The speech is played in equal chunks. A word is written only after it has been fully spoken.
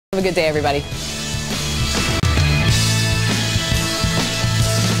Have a good day, everybody.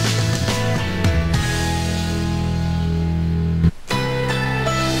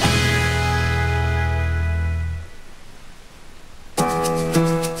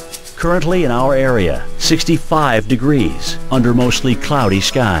 Currently in our area, 65 degrees under mostly cloudy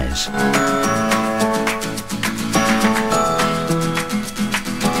skies.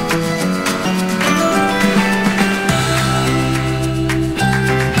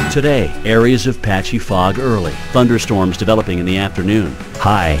 Today, areas of patchy fog early, thunderstorms developing in the afternoon,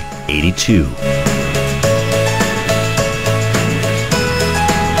 high 82.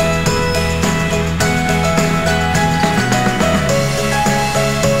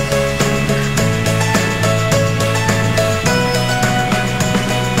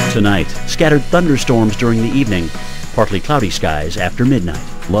 Tonight, scattered thunderstorms during the evening, partly cloudy skies after midnight,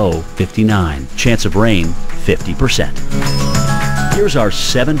 low 59, chance of rain 50%. Here's our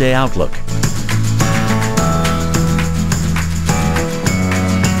 7-day outlook.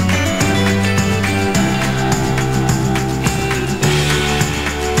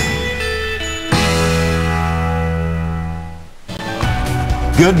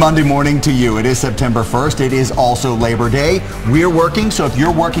 Good Monday morning to you. It is September 1st. It is also Labor Day. We're working, so if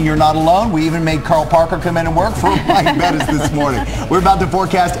you're working, you're not alone. We even made Carl Parker come in and work for Mike Bettis this morning. We're about to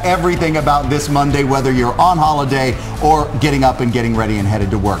forecast everything about this Monday, whether you're on holiday or getting up and getting ready and headed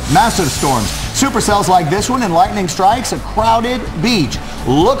to work. Massive storms, supercells like this one, and lightning strikes, a crowded beach.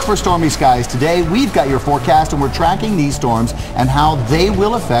 Look for stormy skies today. We've got your forecast, and we're tracking these storms and how they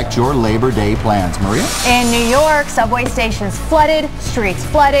will affect your Labor Day plans. Maria? In New York, subway stations flooded, streets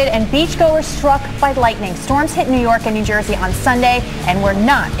flooded, and beachgoers struck by lightning. Storms hit New York and New Jersey on Sunday, and we're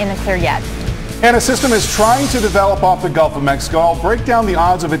not in the clear yet. And a system is trying to develop off the Gulf of Mexico. I'll break down the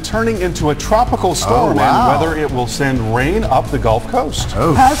odds of it turning into a tropical storm and whether it will send rain up the Gulf Coast.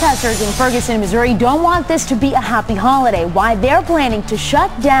 Protesters in Ferguson, Missouri don't want this to be a happy holiday. Why they're planning to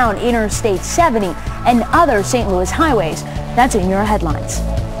shut down Interstate 70 and other St. Louis highways. That's in your headlines.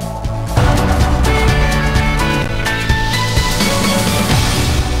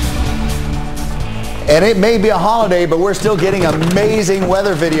 And it may be a holiday, but we're still getting amazing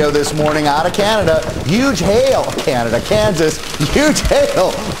weather video this morning out of Canada. Huge hail, Kansas, huge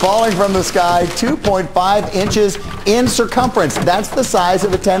hail falling from the sky, 2.5 inches in circumference. That's the size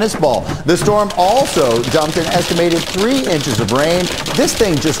of a tennis ball. The storm also dumped an estimated 3 inches of rain. This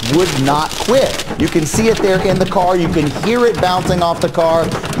thing just would not quit. You can see it there in the car. You can hear it bouncing off the car.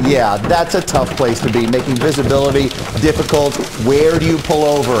 Yeah, that's a tough place to be, making visibility difficult. Where do you pull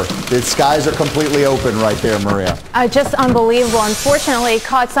over? The skies are completely open right there, Maria. Just unbelievable. Unfortunately,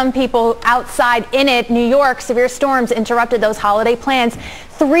 caught some people outside in it. New York, severe storms interrupted those holiday plans.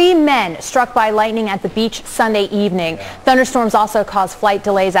 3 men struck by lightning at the beach Sunday evening. Thunderstorms also caused flight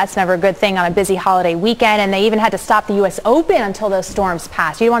delays. That's never a good thing on a busy holiday weekend. And they even had to stop the U.S. Open until those storms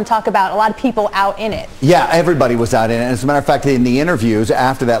passed. You want to talk about a lot of people out in it. Yeah, everybody was out in it. As a matter of fact, in the interviews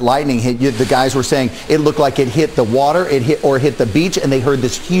after that lightning hit, the guys were saying it looked like it hit the water, it hit the beach, and they heard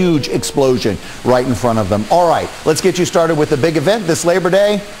this huge explosion right in front of them. All right, let's get you started with the big event this Labor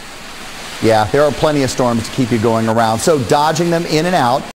Day. Yeah, there are plenty of storms to keep you going around, so dodging them in and out.